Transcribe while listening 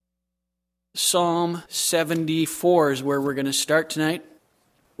Psalm 74 is where we're going to start tonight.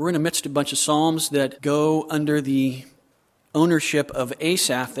 We're in the midst of a bunch of psalms that go under the ownership of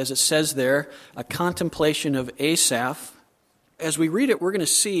Asaph, as it says there, a contemplation of Asaph. As we read it, we're going to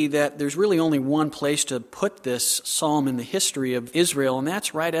see that there's really only one place to put this psalm in the history of Israel, and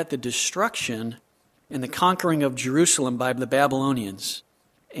that's right at the destruction and the conquering of Jerusalem by the Babylonians.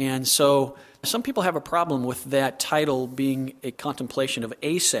 And so some people have a problem with that title being a contemplation of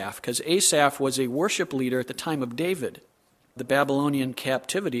Asaph, because Asaph was a worship leader at the time of David. The Babylonian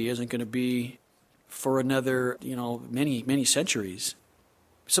captivity isn't going to be for another, many centuries.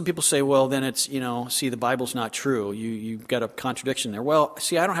 Some people say, well, then it's, the Bible's not true. You've got a contradiction there. Well,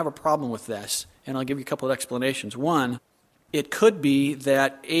 I don't have a problem with this, and I'll give you a couple of explanations. One, it could be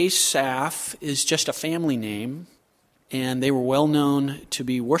that Asaph is just a family name, and they were well known to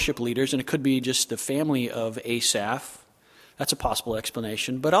be worship leaders, and it could be just the family of Asaph. That's a possible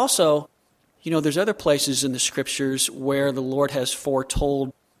explanation. But also, there's other places in the Scriptures where the Lord has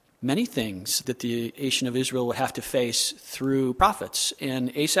foretold many things that the nation of Israel would have to face through prophets.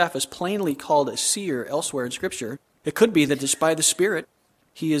 And Asaph is plainly called a seer elsewhere in Scripture. It could be that just by the Spirit,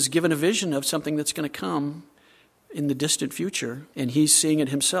 he is given a vision of something that's going to come in the distant future, and he's seeing it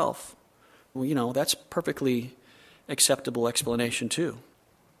himself. Well, that's perfectly acceptable explanation too.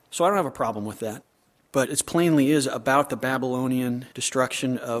 So I don't have a problem with that. But it plainly is about the Babylonian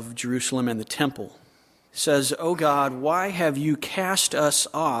destruction of Jerusalem and the temple. It says, "O God, why have you cast us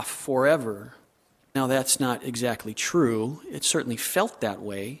off forever?" Now that's not exactly true. It certainly felt that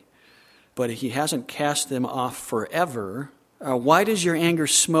way, but he hasn't cast them off forever. Why does your anger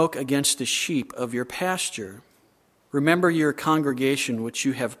smoke against the sheep of your pasture? Remember your congregation which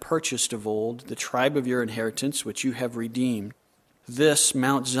you have purchased of old, the tribe of your inheritance which you have redeemed, this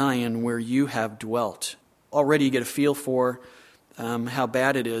Mount Zion where you have dwelt. Already you get a feel for how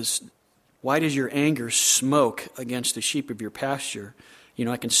bad it is. Why does your anger smoke against the sheep of your pasture?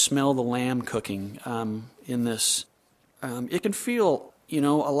 I can smell the lamb cooking in this. It can feel, a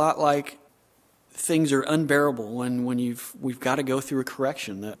lot like things are unbearable when we've got to go through a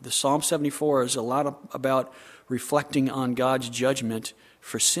correction. The Psalm 74 is a lot about reflecting on God's judgment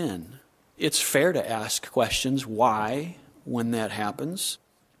for sin. It's fair to ask questions, why, when that happens.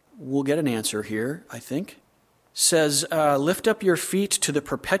 We'll get an answer here, I think. Says, lift up your feet to the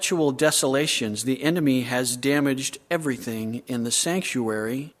perpetual desolations. The enemy has damaged everything in the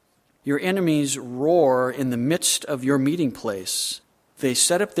sanctuary. Your enemies roar in the midst of your meeting place. They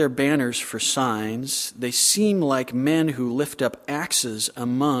set up their banners for signs. They seem like men who lift up axes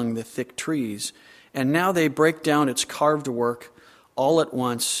among the thick trees. And now they break down its carved work all at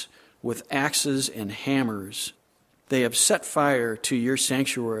once with axes and hammers. They have set fire to your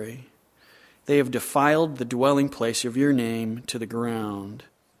sanctuary. They have defiled the dwelling place of your name to the ground.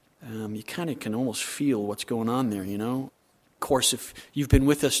 You kind of can almost feel what's going on there, Of course, if you've been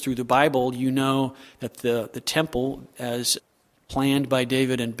with us through the Bible, you know that the temple, as planned by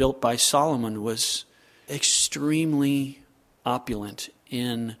David and built by Solomon, was extremely opulent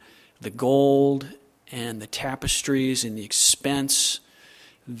in the gold and the tapestries and the expense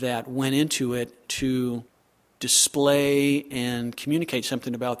that went into it to display and communicate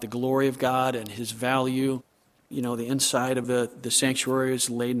something about the glory of God and His value. The inside of the sanctuary is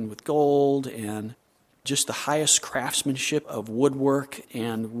laden with gold and just the highest craftsmanship of woodwork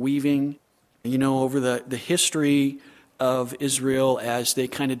and weaving. Over the history of Israel, as they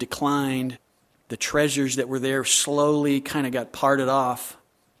kind of declined, the treasures that were there slowly kind of got parted off.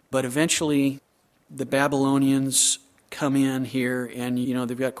 But eventually, the Babylonians come in here, and,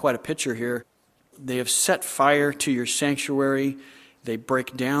 they've got quite a picture here. They have set fire to your sanctuary. They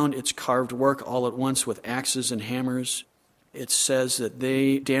break down its carved work all at once with axes and hammers. It says that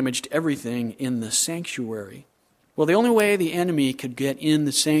they damaged everything in the sanctuary. Well, the only way the enemy could get in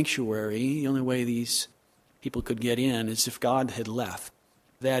the sanctuary, the only way these people could get in, is if God had left.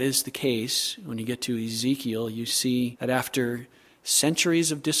 That is the case. When you get to Ezekiel, you see that after centuries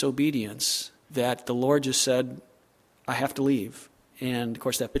of disobedience, that the Lord just said, I have to leave. And, of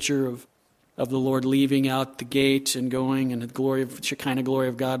course, that picture of the Lord leaving out the gate and going, and the Shekinah glory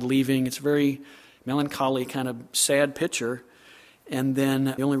of God leaving, it's a very melancholy, kind of sad picture. And then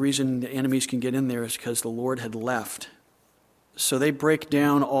the only reason the enemies can get in there is because the Lord had left. So they break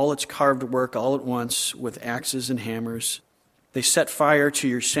down all its carved work all at once with axes and hammers. They set fire to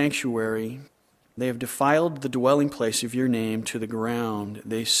your sanctuary. They have defiled the dwelling place of your name to the ground.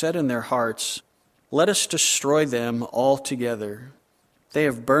 They said in their hearts, let us destroy them altogether. They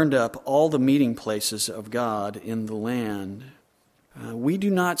have burned up all the meeting places of God in the land. We do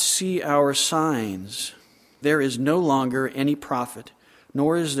not see our signs. There is no longer any prophet,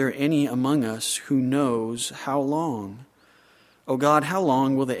 nor is there any among us who knows how long. O God, how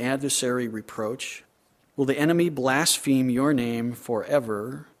long will the adversary reproach? Will the enemy blaspheme your name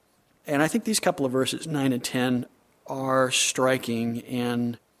forever? And I think these couple of verses, 9 and 10, are striking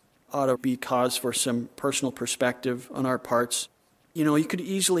and ought to be cause for some personal perspective on our parts. You know, you could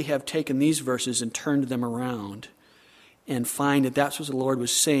easily have taken these verses and turned them around and find that that's what the Lord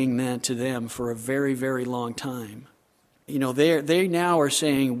was saying then to them for a very, very long time. You know, they now are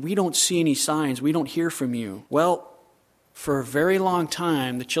saying, we don't see any signs, we don't hear from you. Well, for a very long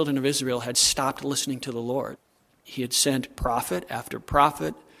time, the children of Israel had stopped listening to the Lord. He had sent prophet after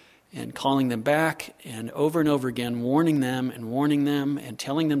prophet and calling them back and over again, warning them and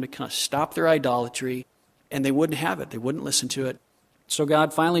telling them to kind of stop their idolatry, and they wouldn't have it. They wouldn't listen to it. So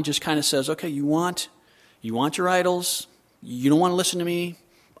God finally just kind of says, okay, you want your idols? You don't want to listen to me?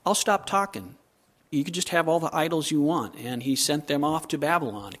 I'll stop talking. You could just have all the idols you want. And he sent them off to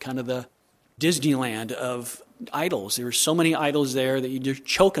Babylon, kind of the Disneyland of idols. There were so many idols there that you're just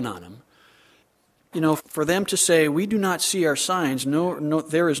choking on them. You know, for them to say, we do not see our signs, no,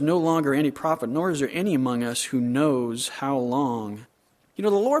 there is no longer any prophet, nor is there any among us who knows how long. You know,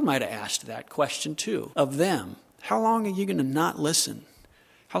 the Lord might have asked that question too of them. How long are you going to not listen?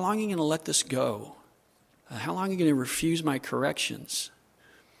 How long are you going to let this go? How long are you going to refuse my corrections?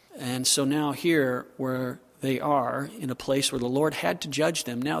 And so now here, where they are in a place where the Lord had to judge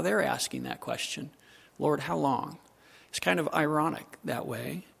them, now they're asking that question. Lord, how long? It's kind of ironic that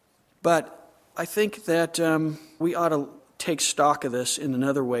way. But I think that we ought to take stock of this in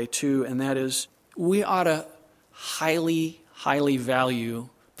another way too, and that is we ought to highly, highly value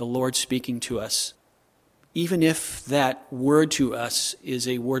the Lord speaking to us, even if that word to us is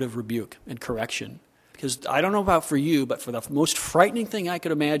a word of rebuke and correction. Because I don't know about for you, but for the most frightening thing I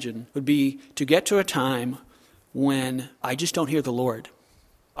could imagine would be to get to a time when I just don't hear the Lord.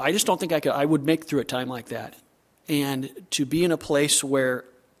 I just don't think I would make through a time like that. And to be in a place where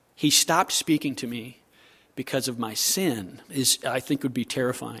he stopped speaking to me because of my sin I think would be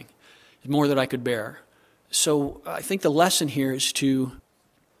terrifying. It's more than I could bear. So I think the lesson here is to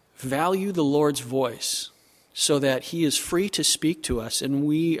value the Lord's voice so that he is free to speak to us and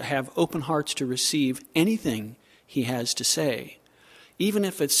we have open hearts to receive anything he has to say. Even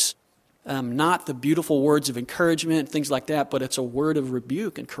if it's not the beautiful words of encouragement, things like that, but it's a word of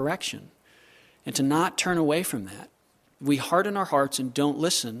rebuke and correction. And to not turn away from that. We harden our hearts and don't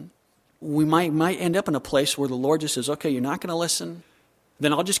listen, we might end up in a place where the Lord just says, okay, you're not going to listen,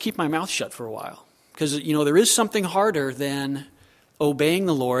 then I'll just keep my mouth shut for a while. Because, you know, there is something harder than obeying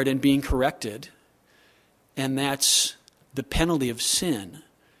the Lord and being corrected, and that's the penalty of sin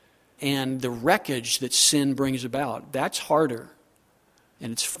and the wreckage that sin brings about. That's harder.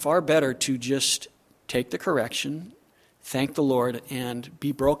 And it's far better to just take the correction, thank the Lord, and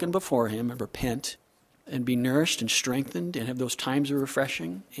be broken before him and repent and be nourished and strengthened and have those times of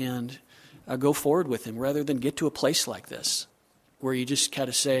refreshing and go forward with him rather than get to a place like this where you just kind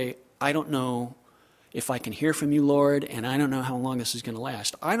of say, I don't know if I can hear from you, Lord, and I don't know how long this is going to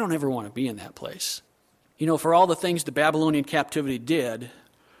last. I don't ever want to be in that place. You know, for all the things the Babylonian captivity did,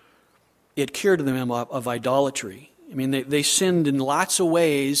 it cured them of idolatry. I mean, they sinned in lots of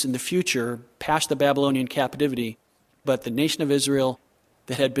ways in the future past the Babylonian captivity, but the nation of Israel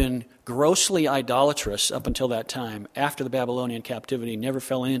that had been grossly idolatrous up until that time, after the Babylonian captivity, never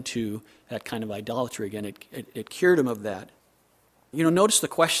fell into that kind of idolatry again. It cured them of that. You know, notice the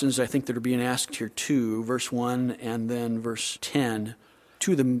questions I think that are being asked here too, verse 1 and then verse 10.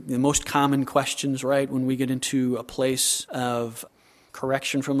 Two of the most common questions, right? When we get into a place of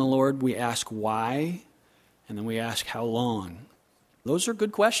correction from the Lord, we ask why, and then we ask how long. Those are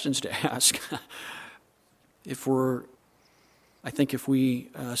good questions to ask. If we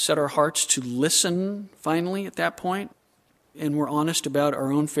set our hearts to listen finally at that point, and we're honest about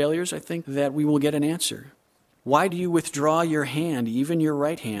our own failures, I think that we will get an answer. Why do you withdraw your hand, even your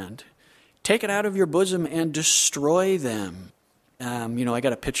right hand? Take it out of your bosom and destroy them. I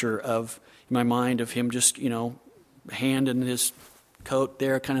got a picture in my mind of him just, hand in his coat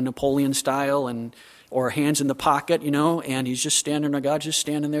there, kind of Napoleon style, or hands in the pocket, and he's just God's just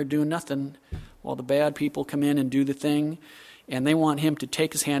standing there doing nothing while the bad people come in and do the thing. And they want him to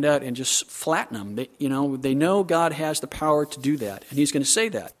take his hand out and just flatten them. They know God has the power to do that, and he's going to say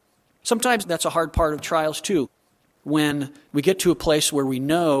that. Sometimes that's a hard part of trials too. When we get to a place where we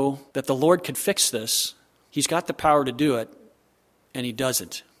know that the Lord could fix this, he's got the power to do it, and he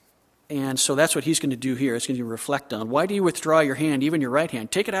doesn't. And so that's what he's going to do here. It's going to reflect on, why do you withdraw your hand, even your right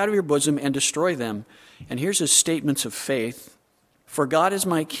hand? Take it out of your bosom and destroy them. And here's his statements of faith. For God is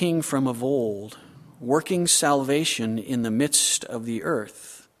my king from of old. working salvation in the midst of the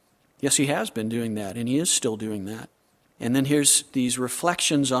earth. Yes, he has been doing that, and he is still doing that. And then here's these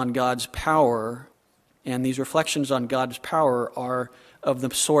reflections on God's power, and these reflections on God's power are of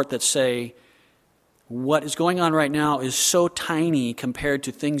the sort that say, what is going on right now is so tiny compared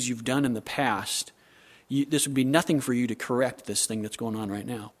to things you've done in the past. This would be nothing for you to correct this thing that's going on right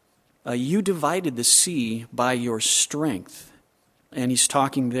now. You divided the sea by your strength. And he's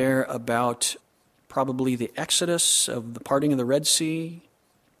talking there about probably the Exodus of the parting of the Red Sea.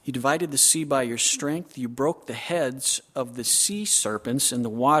 You divided the sea by your strength. You broke the heads of the sea serpents in the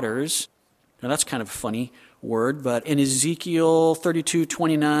waters. Now that's kind of a funny word, but in Ezekiel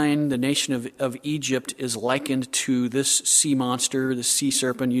 32:29, the nation of Egypt is likened to this sea monster, the sea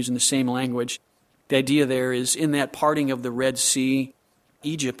serpent, using the same language. The idea there is in that parting of the Red Sea,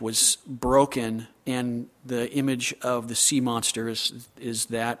 Egypt was broken, and the image of the sea monster is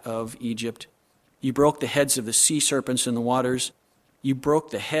that of Egypt. You broke the heads of the sea serpents in the waters. You broke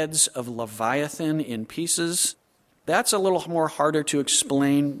the heads of Leviathan in pieces. That's a little more harder to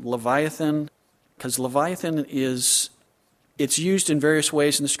explain, Leviathan, because Leviathan it's used in various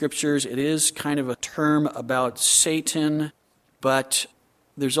ways in the Scriptures. It is kind of a term about Satan, but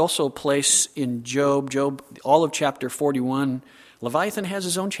there's also a place in Job, all of chapter 41. Leviathan has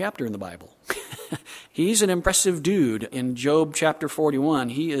his own chapter in the Bible. He's an impressive dude in Job chapter 41.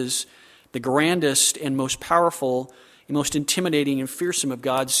 He is the grandest and most powerful, most intimidating and fearsome of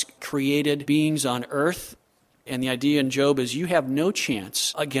God's created beings on earth. And the idea in Job is you have no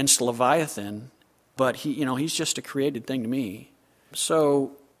chance against Leviathan, but he's just a created thing to me.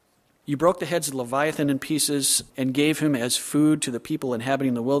 So you broke the heads of Leviathan in pieces and gave him as food to the people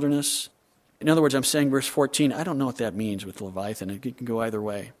inhabiting the wilderness. In other words, I'm saying verse 14, I don't know what that means with Leviathan. It can go either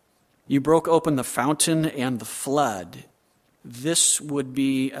way. You broke open the fountain and the flood. This would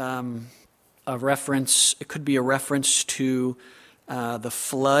be a reference, it could be a reference to the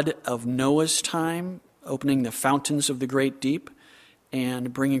flood of Noah's time, opening the fountains of the great deep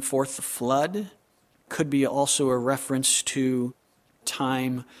and bringing forth the flood. Could be also a reference to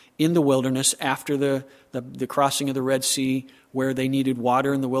time in the wilderness after the crossing of the Red Sea, where they needed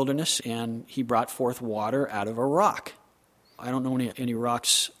water in the wilderness, and he brought forth water out of a rock. I don't know any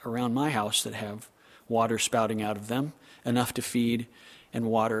rocks around my house that have water spouting out of them, enough to feed and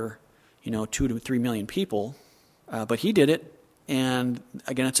water 2 to 3 million people. But he did it, and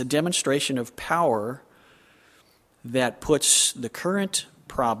again, it's a demonstration of power that puts the current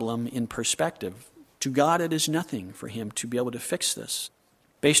problem in perspective. To God, it is nothing for him to be able to fix this,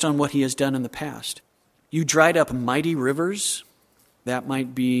 based on what he has done in the past. You dried up mighty rivers. That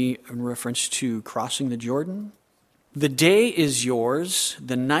might be in reference to crossing the Jordan. The day is yours.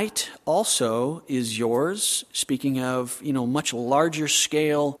 The night also is yours. Speaking of, much larger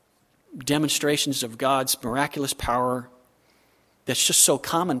scale demonstrations of God's miraculous power that's just so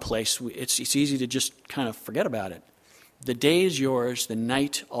commonplace, it's easy to just kind of forget about it. The day is yours, the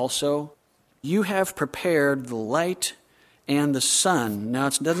night also. You have prepared the light and the sun. Now,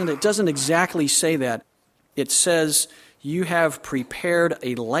 it doesn't exactly say that. It says, you have prepared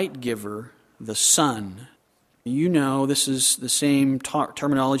a light giver, the sun. This is the same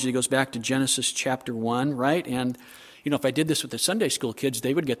terminology that goes back to Genesis chapter 1, right? And, if I did this with the Sunday school kids,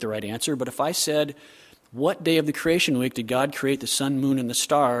 they would get the right answer. But if I said, what day of the creation week did God create the sun, moon, and the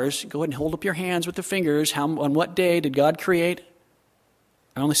stars? Go ahead and hold up your hands with the fingers. On what day did God create?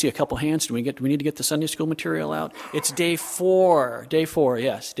 I only see a couple hands. Do we need to get the Sunday school material out? It's day 4. Day 4,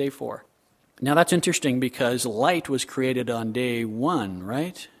 yes, day 4. Now that's interesting because light was created on day 1,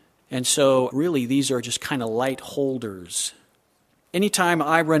 right? And so really these are just kind of light holders. Anytime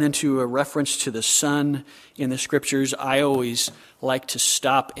I run into a reference to the sun in the Scriptures, I always like to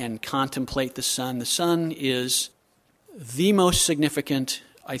stop and contemplate the sun. The sun is the most significant,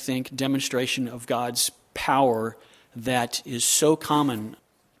 I think, demonstration of God's power that is so common.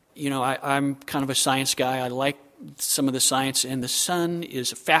 I'm kind of a science guy. I like some of the science, and the sun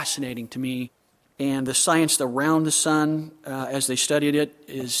is fascinating to me. And the science around the sun, as they studied it,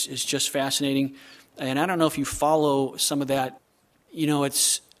 is just fascinating. And I don't know if you follow some of that.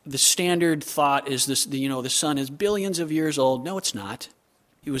 It's the standard thought is this. The sun is billions of years old. No, it's not.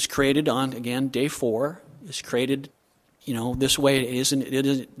 It was created on, again, day 4. It's created, this way. It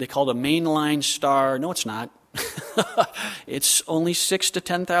isn't. They call it a mainline star. No, it's not. It's only 6,000 to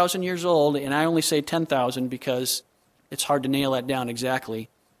 10,000 years old, and I only say 10,000 because it's hard to nail that down exactly.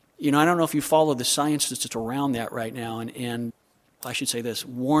 I don't know if you follow the science that's around that right now, and I should say this,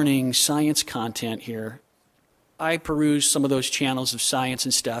 warning science content here. I peruse some of those channels of science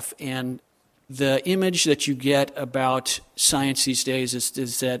and stuff, and The image that you get about science these days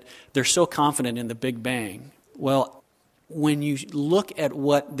is that they're so confident in the Big Bang. Well, when you look at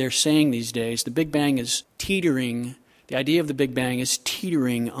what they're saying these days, the Big Bang is teetering, the idea of the Big Bang is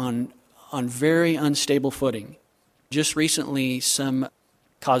teetering on very unstable footing. Just recently, some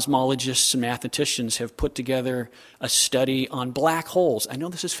cosmologists and mathematicians have put together a study on black holes. I know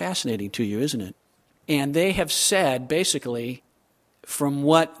this is fascinating to you, isn't it? And they have said, basically, from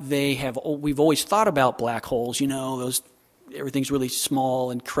what we've always thought about black holes, everything's really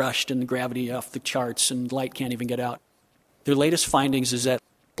small and crushed and the gravity off the charts and light can't even get out. Their latest findings is that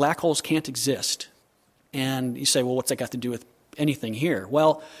black holes can't exist. And you say, well, what's that got to do with anything here?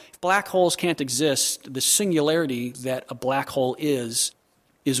 Well, if black holes can't exist, the singularity that a black hole is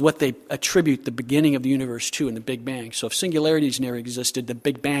what they attribute the beginning of the universe to in the Big Bang. So if singularities never existed, the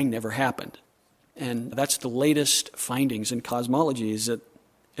Big Bang never happened. And that's the latest findings in cosmology,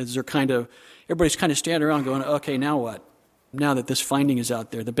 everybody's kind of standing around going, okay, now what? Now that this finding is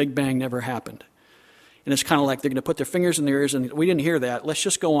out there, the Big Bang never happened. And it's kind of like they're going to put their fingers in their ears and we didn't hear that. Let's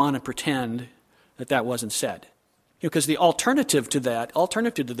just go on and pretend that wasn't said. Because the alternative to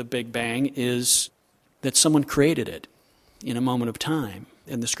the Big Bang is that someone created it in a moment of time.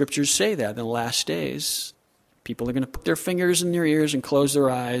 And the scriptures say that in the last days, people are going to put their fingers in their ears and close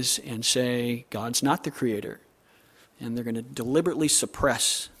their eyes and say, God's not the creator. And they're going to deliberately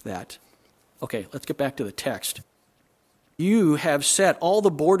suppress that. Okay, let's get back to the text. You have set all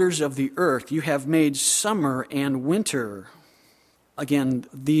the borders of the earth. You have made summer and winter. Again,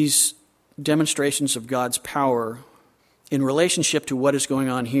 these demonstrations of God's power in relationship to what is going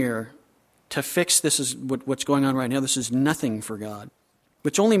on here, to fix this is what's going on right now, this is nothing for God,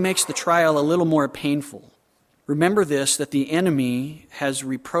 which only makes the trial a little more painful. Remember this, that the enemy has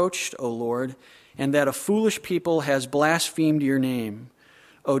reproached, O Lord, and that a foolish people has blasphemed your name.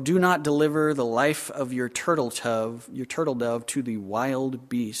 O do not deliver the life of your turtle dove to the wild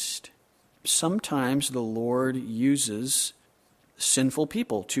beast. Sometimes the Lord uses sinful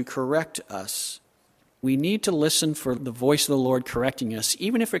people to correct us. We need to listen for the voice of the Lord correcting us,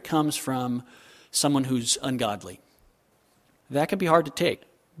 even if it comes from someone who's ungodly. That can be hard to take.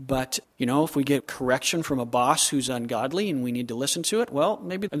 But, if we get correction from a boss who's ungodly and we need to listen to it, well,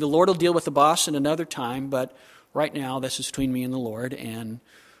 maybe the Lord will deal with the boss in another time, but right now this is between me and the Lord, and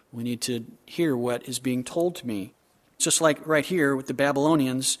we need to hear what is being told to me. Just like right here with the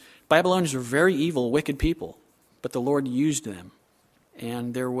Babylonians. Babylonians were very evil, wicked people, but the Lord used them.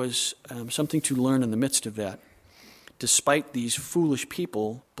 And there was something to learn in the midst of that, despite these foolish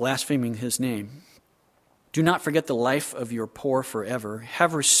people blaspheming his name. Do not forget the life of your poor forever.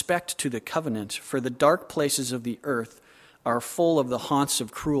 Have respect to the covenant, for the dark places of the earth are full of the haunts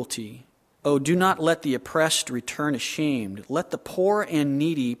of cruelty. Oh, do not let the oppressed return ashamed. Let the poor and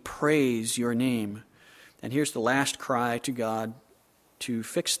needy praise your name. And here's the last cry to God to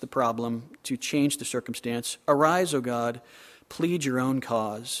fix the problem, to change the circumstance. Arise, O God, plead your own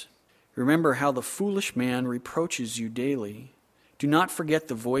cause. Remember how the foolish man reproaches you daily. Do not forget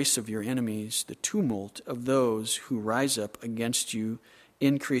the voice of your enemies. The tumult of those who rise up against you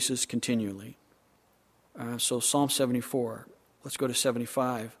increases continually. So Psalm 74. Let's go to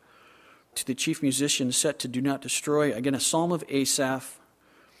 75. To the chief musician set to do not destroy. Again, a psalm of Asaph.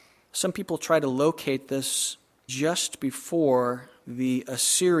 Some people try to locate this just before the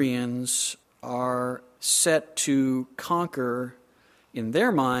Assyrians are set to conquer, in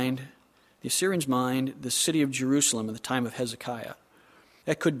their mind, the Assyrians' mind, the city of Jerusalem in the time of Hezekiah.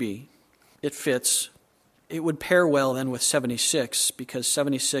 That could be. It fits. It would pair well then with 76, because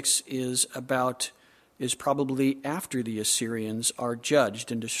 76 is probably after the Assyrians are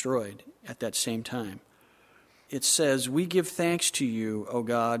judged and destroyed at that same time. It says, we give thanks to you, O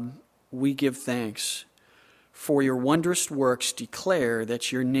God, we give thanks. For your wondrous works declare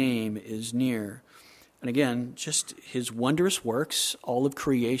that your name is near. And again, just his wondrous works, all of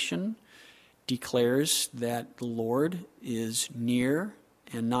creation, declares that the Lord is near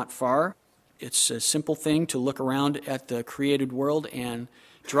and not far. It's a simple thing to look around at the created world and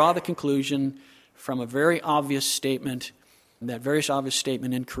draw the conclusion from a very obvious statement, that very obvious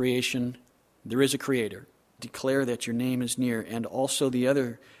statement in creation, there is a creator. Declare that your name is near, and also the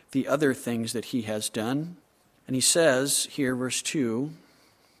other things that he has done. And he says here, verse 2,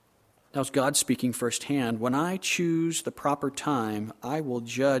 now it's God speaking firsthand, when I choose the proper time, I will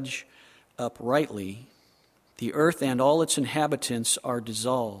judge uprightly. The earth and all its inhabitants are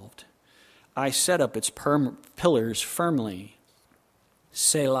dissolved. I set up its pillars firmly.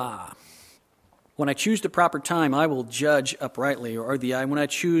 Selah. When I choose the proper time, I will judge uprightly. When I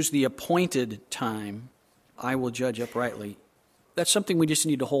choose the appointed time, I will judge uprightly. that's something we just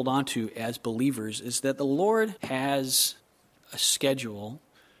need to hold on to as believers, is that the Lord has a schedule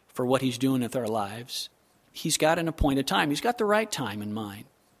for what he's doing with our lives. He's got an appointed time. He's got the right time in mind.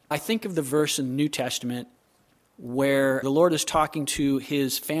 I think of the verse in the New Testament where the Lord is talking to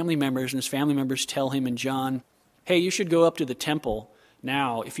his family members, and his family members tell him in John, hey, you should go up to the temple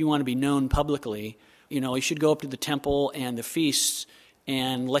now if you want to be known publicly. You should go up to the temple and the feasts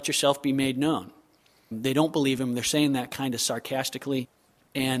and let yourself be made known. They don't believe him. They're saying that kind of sarcastically.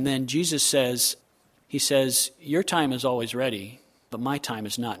 And then Jesus says, your time is always ready, but my time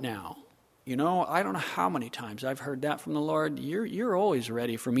is not now. I don't know how many times I've heard that from the Lord. You're always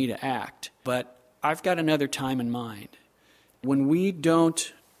ready for me to act, but I've got another time in mind. When we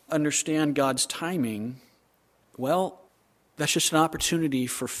don't understand God's timing, well, that's just an opportunity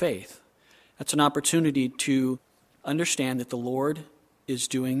for faith. That's an opportunity to understand that the Lord is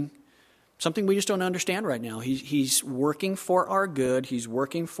doing something we just don't understand right now. He's working for our good. He's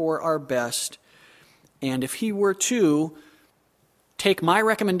working for our best. And if he were to take my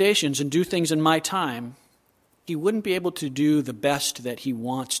recommendations and do things in my time, he wouldn't be able to do the best that he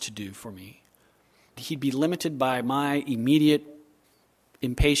wants to do for me. He'd be limited by my immediate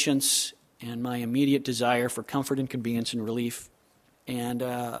impatience and my immediate desire for comfort and convenience and relief, and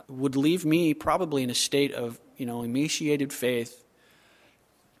would leave me probably in a state of, emaciated faith.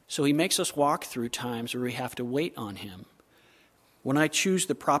 So he makes us walk through times where we have to wait on him. When I choose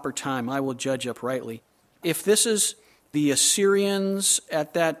the proper time, I will judge uprightly. If this is the Assyrians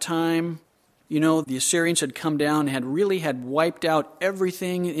at that time, the Assyrians had come down and had wiped out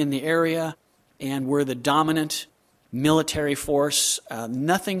everything in the area and were the dominant military force.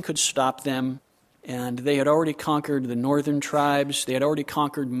 Nothing could stop them. And they had already conquered the northern tribes. They had already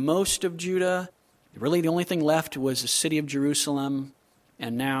conquered most of Judah. Really, the only thing left was the city of Jerusalem.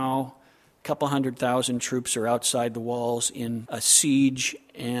 And now a couple 100,000 troops are outside the walls in a siege.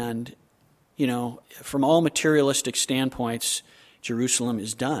 And, from all materialistic standpoints, Jerusalem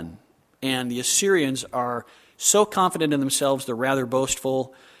is done. And the Assyrians are so confident in themselves, they're rather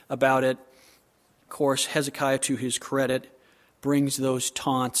boastful about it. Of course, Hezekiah, to his credit, brings those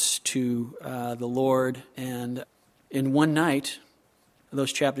taunts to the Lord. And in one night,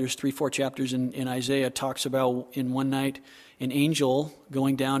 those chapters, 3-4 chapters in Isaiah, talks about in one night an angel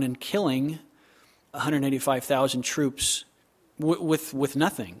going down and killing 185,000 troops with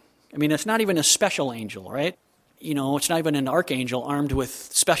nothing. I mean, it's not even a special angel, right? It's not even an archangel armed with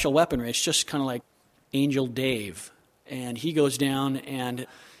special weaponry. It's just kind of like Angel Dave. And he goes down and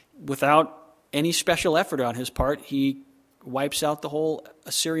without any special effort on his part, he wipes out the whole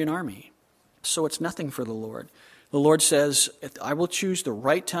Assyrian army. So it's nothing for the Lord. The Lord says, I will choose the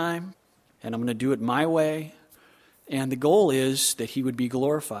right time, and I'm going to do it my way. And the goal is that he would be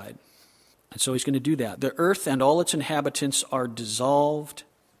glorified. And so he's going to do that. The earth and all its inhabitants are dissolved.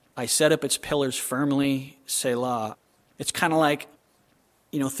 I set up its pillars firmly, Selah. It's kind of like,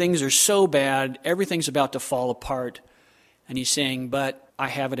 things are so bad, everything's about to fall apart. And he's saying, but I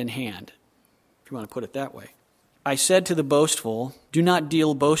have it in hand, if you want to put it that way. I said to the boastful, do not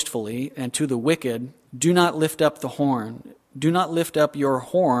deal boastfully, and to the wicked, do not lift up the horn. Do not lift up your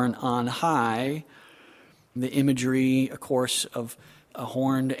horn on high. The imagery, of course, of a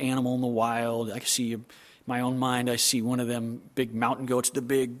horned animal in the wild. I see my own mind, I see one of them big mountain goats, the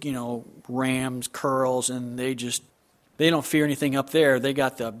big, rams, curls, and they don't fear anything up there. They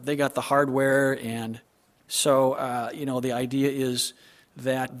got the hardware, and so the idea is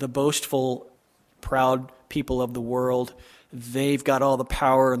that the boastful, proud people of the world, they've got all the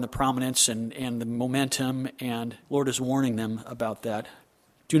power and the prominence and the momentum, and Lord is warning them about that.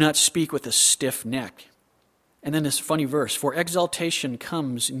 Do not speak with a stiff neck. And then this funny verse, for exaltation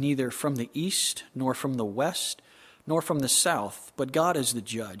comes neither from the east, nor from the west, nor from the south, but God is the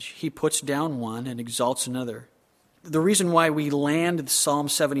judge. He puts down one and exalts another. The reason why we land Psalm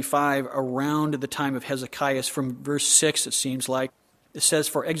 75 around the time of Hezekiah is from verse 6, it seems like. It says,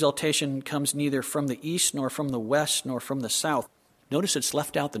 for exaltation comes neither from the east, nor from the west, nor from the south. Notice it's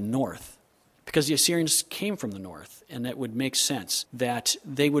left out the north, because the Assyrians came from the north, and it would make sense that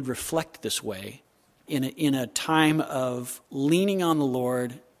they would reflect this way in a time of leaning on the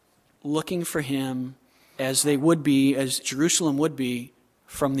Lord, looking for him, as they would be, as Jerusalem would be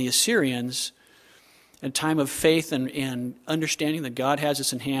from the Assyrians, a time of faith and understanding that God has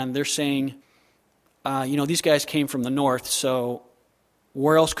us in hand. They're saying, these guys came from the north, so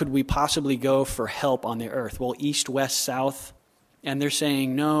where else could we possibly go for help on the earth? Well, east, west, south. And they're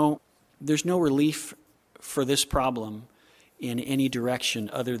saying, no, there's no relief for this problem in any direction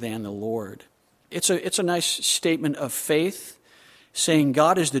other than the Lord. It's a nice statement of faith, saying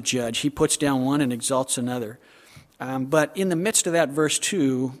God is the judge. He puts down one and exalts another. But in the midst of that, verse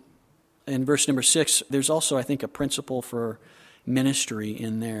 2, and verse number 6, there's also, I think, a principle for ministry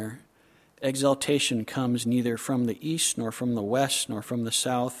in there. Exaltation comes neither from the east, nor from the west, nor from the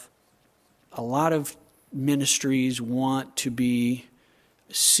south. A lot of ministries want to be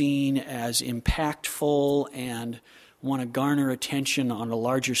seen as impactful and want to garner attention on a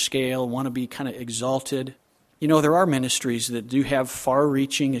larger scale, want to be kind of exalted. You know, there are ministries that do have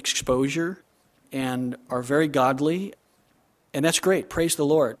far-reaching exposure and are very godly, and that's great. Praise the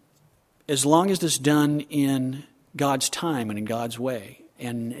Lord. As long as it's done in God's time and in God's way,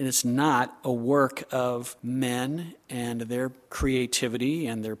 and it's not a work of men and their creativity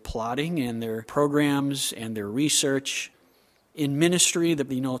and their plotting and their programs and their research. In ministry,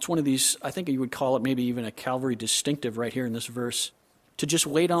 it's one of these, I think you would call it maybe even a Calvary distinctive right here in this verse, to just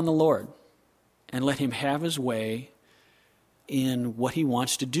wait on the Lord and let him have his way in what he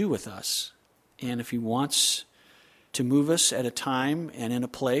wants to do with us. And if he wants to move us at a time and in a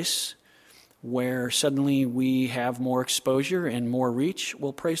place where suddenly we have more exposure and more reach,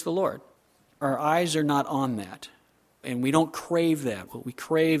 well, praise the Lord. Our eyes are not on that, and we don't crave that. What we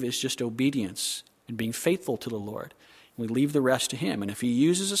crave is just obedience and being faithful to the Lord. We leave the rest to him, and if he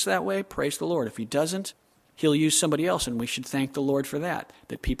uses us that way, praise the Lord. If he doesn't, he'll use somebody else, and we should thank the Lord for that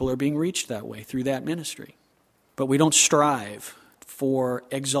people are being reached that way through that ministry. But we don't strive for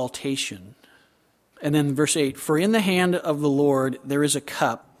exaltation. And then verse 8, for in the hand of the Lord there is a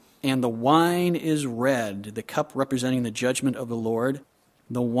cup, and the wine is red, the cup representing the judgment of the Lord.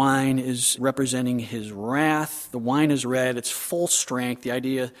 The wine is representing his wrath. The wine is red. It's full strength. The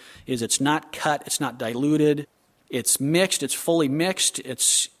idea is it's not cut. It's not diluted. It's mixed. It's fully mixed.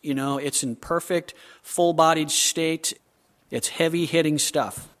 It's in perfect, full-bodied state. It's heavy-hitting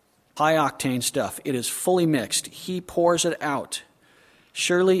stuff, high-octane stuff. It is fully mixed. He pours it out.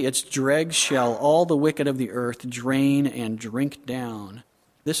 Surely its dregs shall all the wicked of the earth drain and drink down.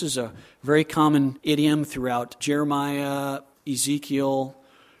 This is a very common idiom throughout Jeremiah, Ezekiel,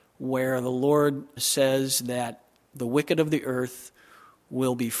 where the Lord says that the wicked of the earth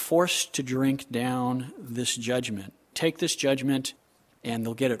will be forced to drink down this judgment. Take this judgment, and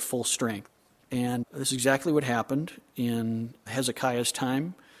they'll get it full strength. And this is exactly what happened in Hezekiah's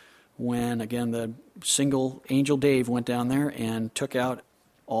time when, again, the single angel Dave went down there and took out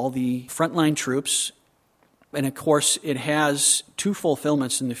all the frontline troops. And, of course, it has two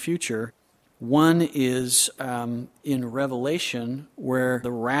fulfillments in the future. One is in Revelation, where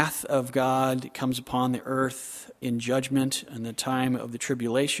the wrath of God comes upon the earth in judgment in the time of the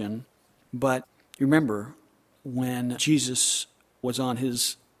tribulation. But remember, when Jesus was on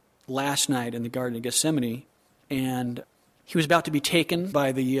his last night in the Garden of Gethsemane, and he was about to be taken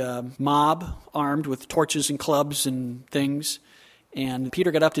by the mob, armed with torches and clubs and things, and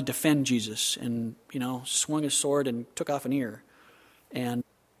Peter got up to defend Jesus and, swung his sword and took off an ear. And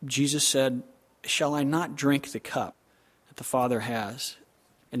Jesus said, shall I not drink the cup that the Father has?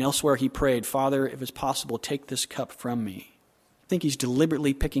 And elsewhere he prayed, Father, if it's possible, take this cup from me. I think he's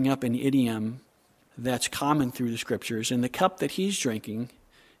deliberately picking up an idiom that's common through the Scriptures. And the cup that he's drinking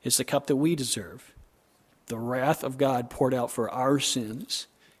is the cup that we deserve. The wrath of God poured out for our sins.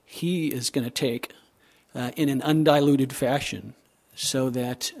 He is going to take in an undiluted fashion so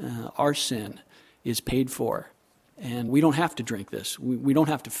that our sin is paid for. And we don't have to drink this. We don't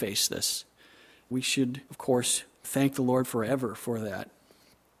have to face this. We should, of course, thank the Lord forever for that.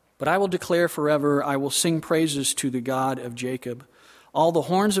 But I will declare forever, I will sing praises to the God of Jacob. All the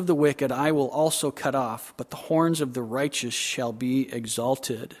horns of the wicked I will also cut off, but the horns of the righteous shall be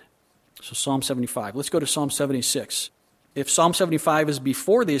exalted. So Psalm 75. Let's go to Psalm 76. If Psalm 75 is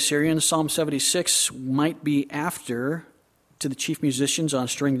before the Assyrians, Psalm 76 might be after, to the chief musicians on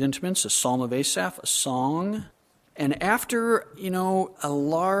stringed instruments, a psalm of Asaph, a song. And after, a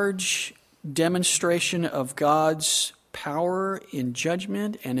large demonstration of God's power in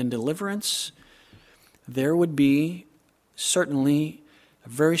judgment and in deliverance, there would be certainly a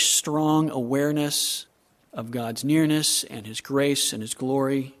very strong awareness of God's nearness and his grace and his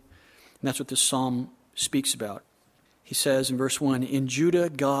glory. And that's what this psalm speaks about. He says in verse 1, in Judah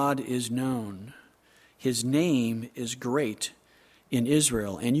God is known. His name is great in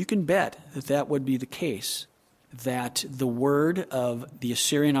Israel. And you can bet that that would be the case, that the word of the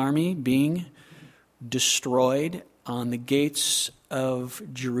Assyrian army being destroyed on the gates of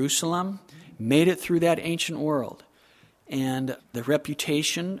Jerusalem made it through that ancient world. And the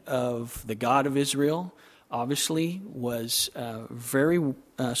reputation of the God of Israel obviously was very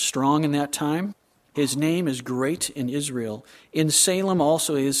strong in that time. His name is great in Israel. In Salem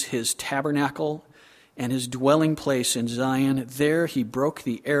also is his tabernacle and his dwelling place in Zion. There he broke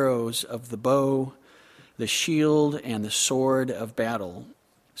the arrows of the bow the shield and the sword of battle.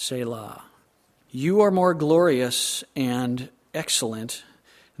 Selah. You are more glorious and excellent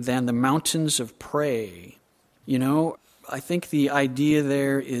than the mountains of prey. I think the idea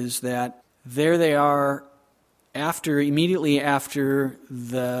there is that there they are immediately after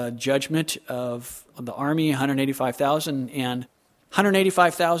the judgment of the army, 185,000, and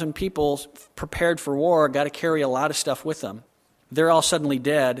 185,000 people prepared for war got to carry a lot of stuff with them. They're all suddenly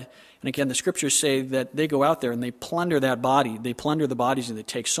dead. And again, the scriptures say that they go out there and they plunder that body. They plunder the bodies and they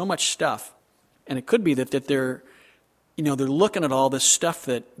take so much stuff. And it could be that they're looking at all this stuff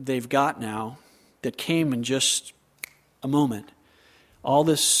that they've got now that came in just a moment. All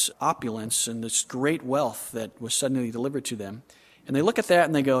this opulence and this great wealth that was suddenly delivered to them. And they look at that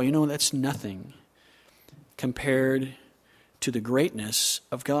and they go, that's nothing compared to the greatness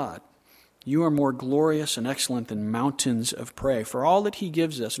of God. You are more glorious and excellent than mountains of prey. For all that he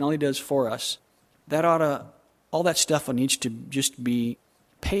gives us and all he does for us, all that stuff needs to just be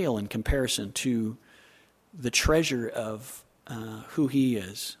pale in comparison to the treasure of who he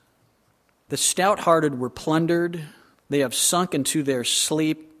is. The stout-hearted were plundered. They have sunk into their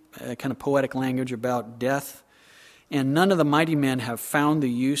sleep, kind of poetic language about death. And none of the mighty men have found the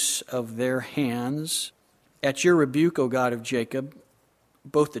use of their hands. At your rebuke, O God of Jacob,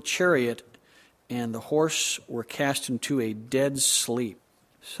 both the chariot and the horse were cast into a dead sleep.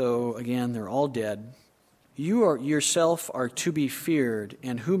 So again, they're all dead. You yourself are to be feared,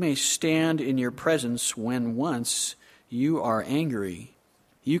 and who may stand in your presence when once you are angry?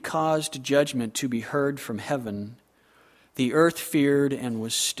 You caused judgment to be heard from heaven. The earth feared and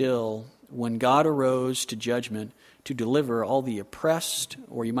was still when God arose to judgment to deliver all the oppressed,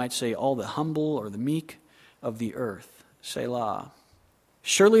 or you might say all the humble or the meek of the earth. Selah.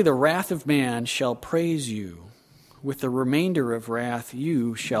 Surely the wrath of man shall praise you. With the remainder of wrath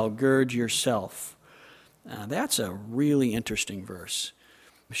you shall gird yourself. That's a really interesting verse.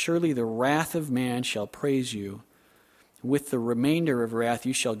 Surely the wrath of man shall praise you. With the remainder of wrath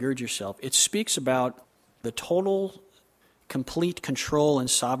you shall gird yourself. It speaks about the total, complete control and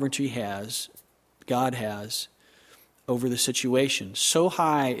sovereignty God has over the situation. So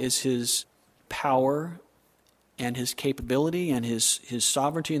high is his power and his capability and his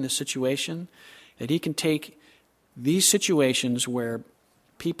sovereignty in the situation that he can take these situations where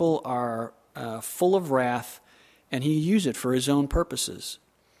people are full of wrath, and he use it for his own purposes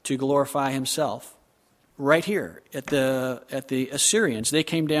to glorify himself. Right here at the Assyrians, they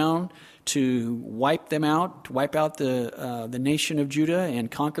came down to wipe out the nation of Judah and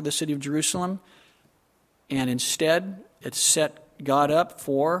conquer the city of Jerusalem, and instead it set God up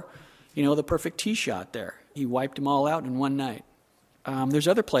for the perfect tee shot there. He wiped them all out in one night. There's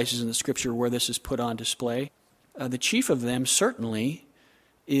other places in the scripture where this is put on display. The chief of them certainly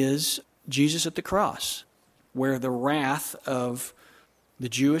is Jesus at the cross, where the wrath of the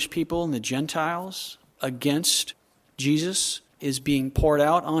Jewish people and the Gentiles against Jesus is being poured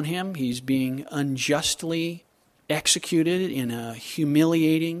out on him. He's being unjustly executed in a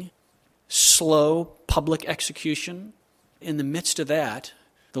humiliating, slow public execution. In the midst of that,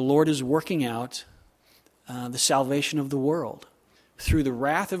 the Lord is working out the salvation of the world. Through the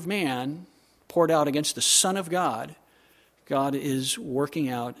wrath of man poured out against the Son of God, God is working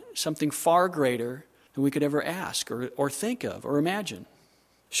out something far greater than we could ever ask or think of or imagine.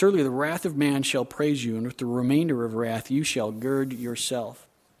 Surely the wrath of man shall praise you, and with the remainder of wrath you shall gird yourself.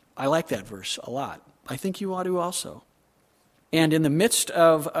 I like that verse a lot. I think you ought to also. And in the midst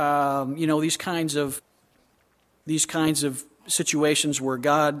of these kinds of situations where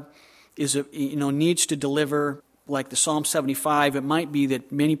God is needs to deliver, like the Psalm 75, it might be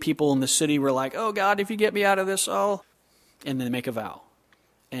that many people in the city were like, "Oh God, if you get me out of this, and then they make a vow."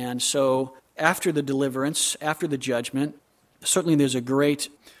 And so after the deliverance, after the judgment, certainly there's a great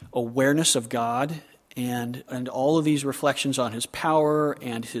awareness of God and all of these reflections on his power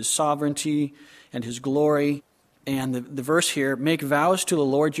and his sovereignty and his glory. And the verse here, make vows to the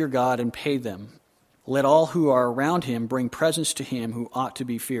Lord your God and pay them. Let all who are around him bring presents to him who ought to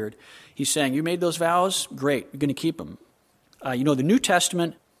be feared. He's saying, you made those vows? Great, you're going to keep them. The New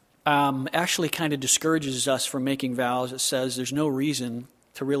Testament actually kind of discourages us from making vows. It says there's no reason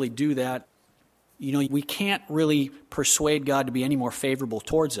to really do that. We can't really persuade God to be any more favorable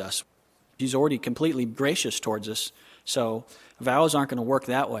towards us. He's already completely gracious towards us, so vows aren't going to work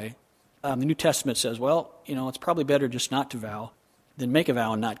that way. The New Testament says, it's probably better just not to vow than make a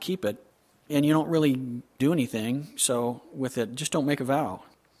vow and not keep it. And you don't really do anything, so with it, just don't make a vow.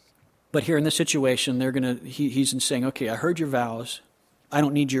 But here in this situation, he's saying, okay, I heard your vows. I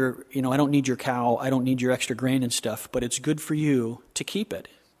don't need your cow. I don't need your extra grain and stuff, but it's good for you to keep it.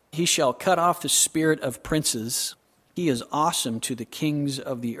 He shall cut off the spirit of princes. He is awesome to the kings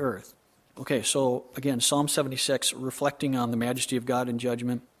of the earth. Okay, so again, Psalm 76, reflecting on the majesty of God in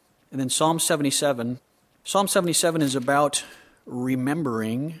judgment. And then Psalm 77. Psalm 77 is about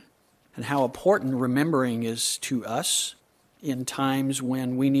remembering and how important remembering is to us in times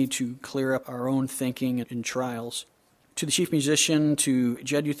when we need to clear up our own thinking in trials. To the chief musician, to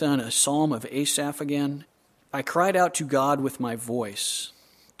Jeduthun, a psalm of Asaph again. I cried out to God with my voice,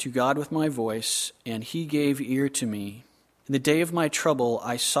 and he gave ear to me. In the day of my trouble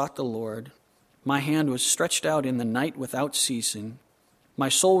I sought the Lord. My hand was stretched out in the night without ceasing. My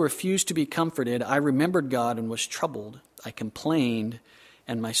soul refused to be comforted. I remembered God and was troubled. I complained,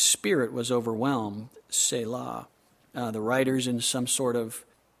 and my spirit was overwhelmed. Selah. The writer's in some sort of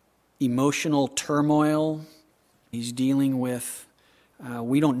emotional turmoil. He's dealing with,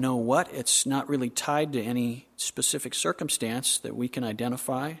 we don't know what. It's not really tied to any specific circumstance that we can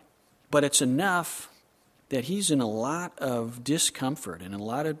identify. But it's enough that he's in a lot of discomfort and a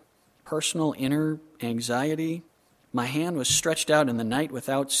lot of personal inner anxiety. My hand was stretched out in the night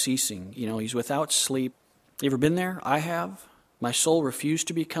without ceasing. He's without sleep. You ever been there? I have. My soul refused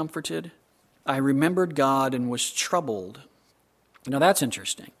to be comforted. I remembered God and was troubled. Now that's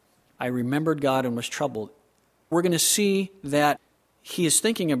interesting. I remembered God and was troubled. We're going to see that he is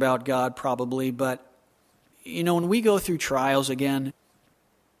thinking about God probably, but, when we go through trials again,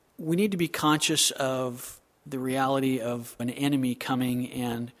 we need to be conscious of the reality of an enemy coming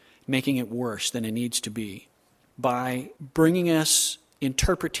and making it worse than it needs to be by bringing us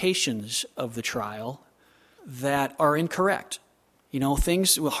interpretations of the trial that are incorrect.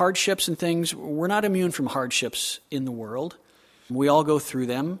 Things, hardships and things, we're not immune from hardships in the world. We all go through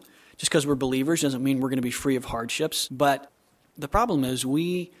them. Just because we're believers doesn't mean we're going to be free of hardships. But the problem is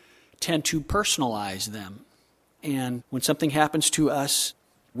we tend to personalize them. And when something happens to us,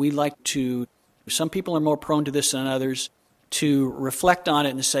 we like to, some people are more prone to this than others, to reflect on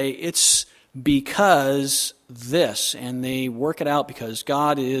it and say, it's because this, and they work it out because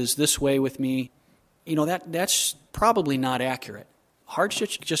God is this way with me. That's probably not accurate. Hardship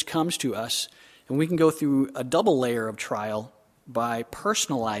just comes to us, and we can go through a double layer of trial by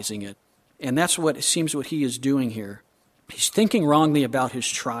personalizing it. And that's what it seems what he is doing here. He's thinking wrongly about his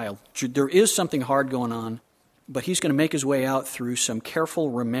trial. There is something hard going on, but he's going to make his way out through some careful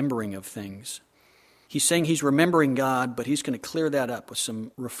remembering of things. He's saying he's remembering God, but he's going to clear that up with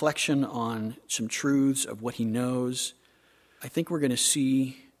some reflection on some truths of what he knows. I think we're going to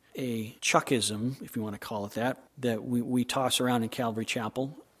see a Chuckism, if you want to call it that we toss around in Calvary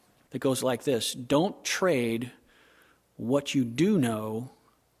Chapel, that goes like this: don't trade what you do know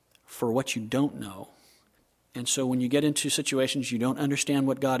for what you don't know. And so when you get into situations you don't understand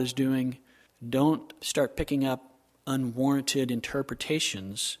what God is doing, don't start picking up unwarranted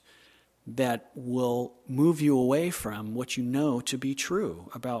interpretations that will move you away from what you know to be true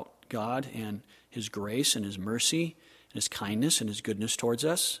about God and his grace and his mercy and his kindness and his goodness towards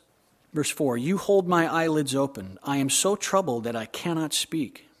us. Verse 4, you hold my eyelids open. I am so troubled that I cannot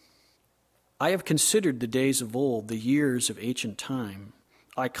speak. I have considered the days of old, the years of ancient time.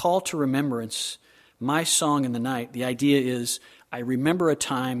 I call to remembrance my song in the night. The idea is I remember a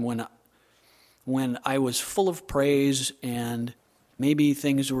time when I was full of praise and maybe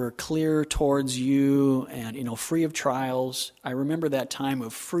things were clear towards you and, free of trials. I remember that time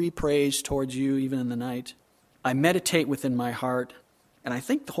of free praise towards you even in the night. I meditate within my heart. And I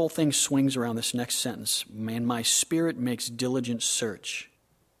think the whole thing swings around this next sentence. Man, my spirit makes diligent search.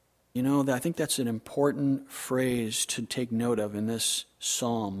 I think that's an important phrase to take note of in this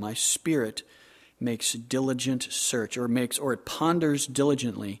psalm. My spirit makes diligent search, or it ponders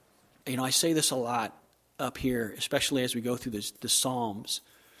diligently. I say this a lot up here, especially as we go through the Psalms.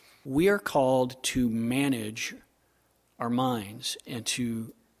 We are called to manage our minds and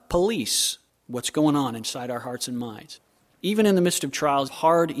to police what's going on inside our hearts and minds. Even in the midst of trials,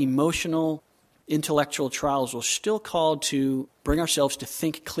 hard, emotional, intellectual trials, we're still called to bring ourselves to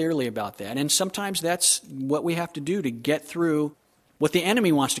think clearly about that. And sometimes that's what we have to do to get through what the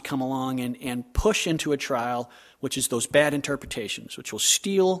enemy wants to come along and push into a trial, which is those bad interpretations, which will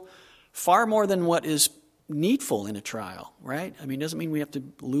steal far more than what is needful in a trial, right? It doesn't mean we have to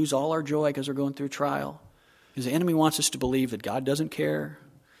lose all our joy because we're going through a trial. Because the enemy wants us to believe that God doesn't care,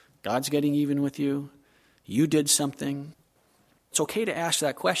 God's getting even with you, you did something. It's okay to ask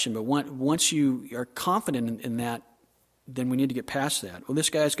that question, but once you are confident in that, then we need to get past that. Well, this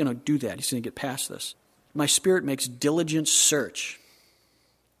guy's going to do that. He's going to get past this. My spirit makes diligent search.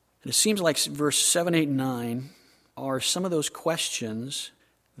 And it seems like verse 7, 8, and 9 are some of those questions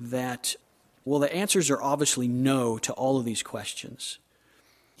that, well, the answers are obviously no to all of these questions.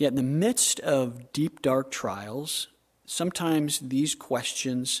 Yet in the midst of deep, dark trials, sometimes these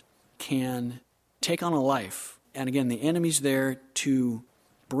questions can take on a life. And again, the enemy's there to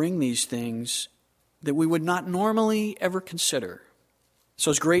bring these things that we would not normally ever consider.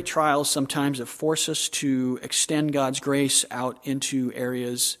 So it's great trials sometimes that force us to extend God's grace out into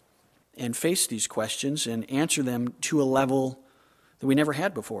areas and face these questions and answer them to a level that we never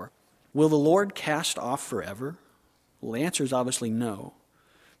had before. Will the Lord cast off forever? Well, the answer is obviously no.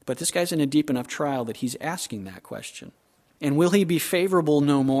 But this guy's in a deep enough trial that he's asking that question. And will he be favorable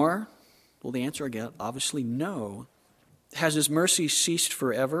no more? Well, the answer again, obviously no. Has his mercy ceased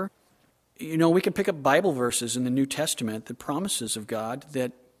forever? You know, we can pick up Bible verses in the New Testament, the promises of God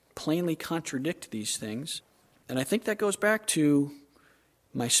that plainly contradict these things. And I think that goes back to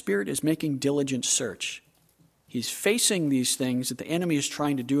my spirit is making diligent search. He's facing these things that the enemy is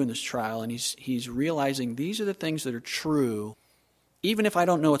trying to do in this trial, and he's realizing these are the things that are true. Even if I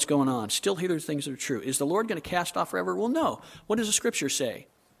don't know what's going on, still here are the things that are true. Is the Lord going to cast off forever? Well, no. What does the Scripture say?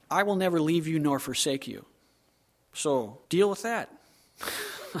 I will never leave you nor forsake you. So deal with that.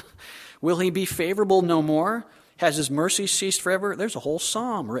 Will he be favorable no more? Has his mercy ceased forever? There's a whole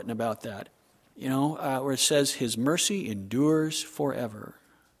psalm written about that, where it says his mercy endures forever.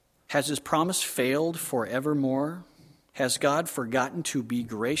 Has his promise failed forevermore? Has God forgotten to be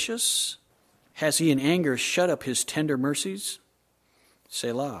gracious? Has he in anger shut up his tender mercies?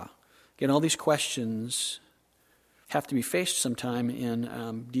 Selah. Again, all these questions have to be faced sometime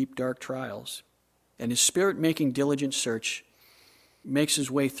in deep, dark trials. And his spirit making diligent search makes his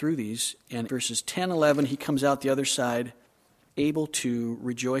way through these. And verses 10, 11, he comes out the other side, able to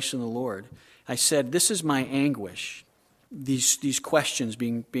rejoice in the Lord. I said, this is my anguish, these questions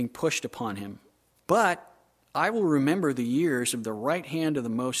being pushed upon him. But I will remember the years of the right hand of the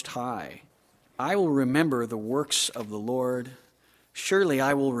Most High. I will remember the works of the Lord. Surely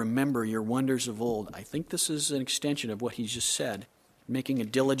I will remember your wonders of old. I think this is an extension of what he just said, making a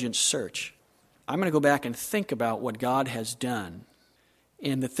diligent search. I'm going to go back and think about what God has done.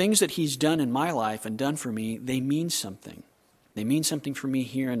 And the things that he's done in my life and done for me, they mean something. They mean something for me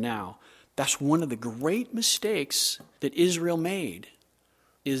here and now. That's one of the great mistakes that Israel made,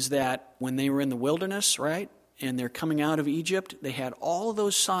 is that when they were in the wilderness, right, and they're coming out of Egypt, they had all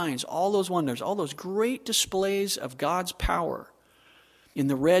those signs, all those wonders, all those great displays of God's power in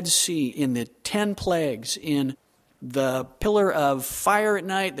the Red Sea, in the 10 plagues, in the pillar of fire at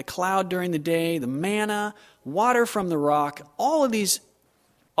night, the cloud during the day, the manna, water from the rock, all of these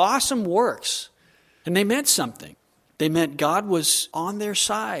awesome works. And they meant something. They meant God was on their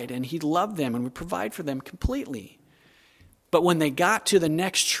side and he loved them and would provide for them completely. But when they got to the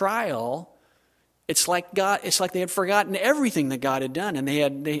next trial, it's like they had forgotten everything that God had done, and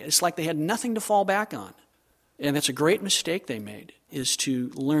it's like they had nothing to fall back on. And that's a great mistake they made, is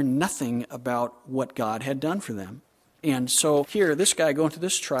to learn nothing about what God had done for them. And so here, this guy going through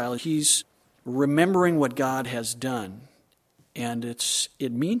this trial, he's remembering what God has done. And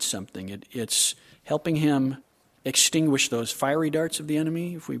it means something. It's helping him extinguish those fiery darts of the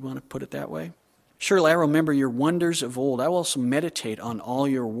enemy, if we want to put it that way. Surely I remember your wonders of old. I will also meditate on all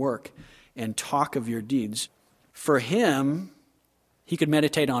your work and talk of your deeds. For him, he could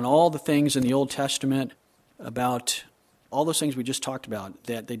meditate on all the things in the Old Testament about all those things we just talked about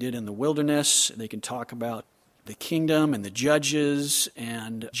that they did in the wilderness. They can talk about the kingdom and the judges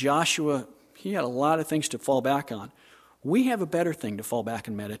and Joshua. He had a lot of things to fall back on. We have a better thing to fall back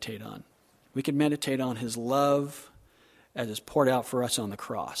and meditate on. We can meditate on his love as is poured out for us on the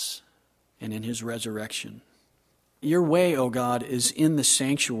cross and in his resurrection. Your way, O God, is in the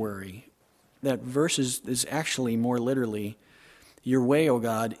sanctuary. That verse is actually more literally, your way, O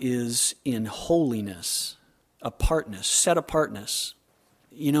God, is in holiness, apartness, set apartness.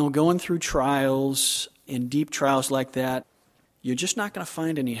 Going through trials, in deep trials like that, you're just not going to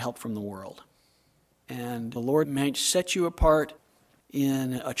find any help from the world. And the Lord might set you apart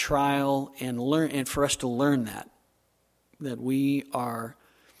in a trial and for us to learn that we are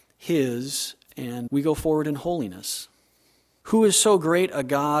his and we go forward in holiness. Who is so great a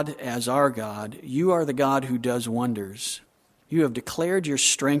God as our God? You are the God who does wonders. You have declared your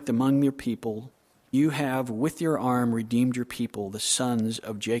strength among your people. You have with your arm redeemed your people, the sons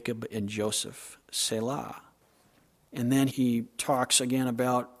of Jacob and Joseph. Selah. And then he talks again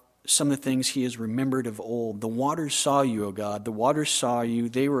about some of the things he has remembered of old. The waters saw you, O God. The waters saw you.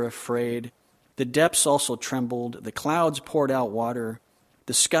 They were afraid. The depths also trembled. The clouds poured out water.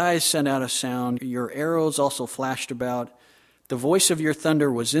 The skies sent out a sound. Your arrows also flashed about. The voice of your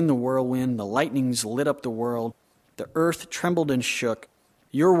thunder was in the whirlwind. The lightnings lit up the world. The earth trembled and shook.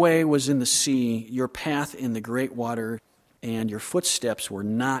 Your way was in the sea, your path in the great water. and your footsteps were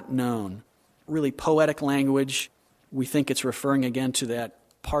not known. Really poetic language. We think it's referring again to that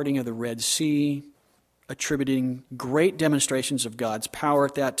parting of the Red Sea, attributing great demonstrations of God's power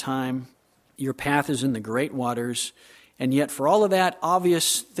at that time. Your path is in the great waters, and yet for all of that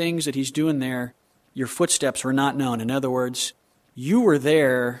obvious things that he's doing there, your footsteps were not known. In other words, you were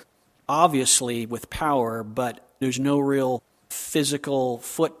there, obviously, with power, but there's no real physical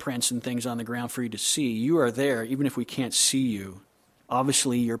footprints and things on the ground for you to see. You are there, even if we can't see you.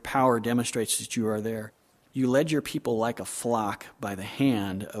 Obviously, your power demonstrates that you are there. You led your people like a flock by the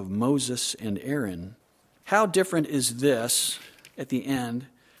hand of Moses and Aaron. How different is this at the end,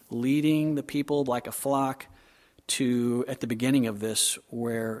 leading the people like a flock, to at the beginning of this,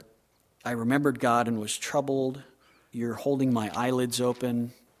 where I remembered God and was troubled. You're holding my eyelids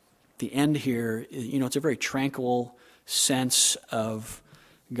open. The end here, it's a very tranquil sense of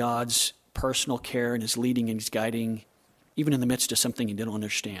God's personal care and his leading and his guiding, even in the midst of something you didn't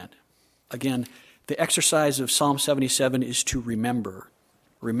understand. Again, the exercise of Psalm 77 is to remember.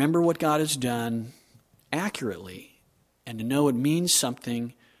 Remember what God has done accurately, and to know it means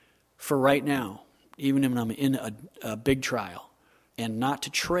something for right now, even when I'm in a big trial, and not to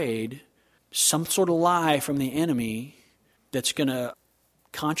trade some sort of lie from the enemy that's going to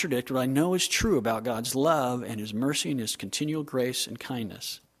contradict what I know is true about God's love and his mercy and his continual grace and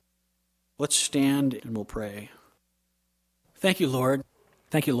kindness. Let's stand and we'll pray. Thank you, Lord.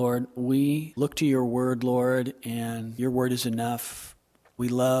 Thank you, Lord. We look to your word, Lord, and your word is enough. We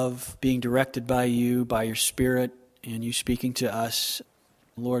love being directed by you, by your Spirit, and you speaking to us.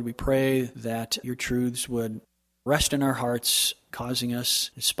 Lord, we pray that your truths would rest in our hearts, causing us,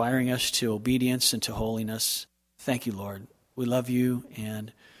 inspiring us to obedience and to holiness. Thank you, Lord. We love you,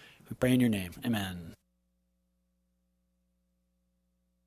 and we pray in your name. Amen.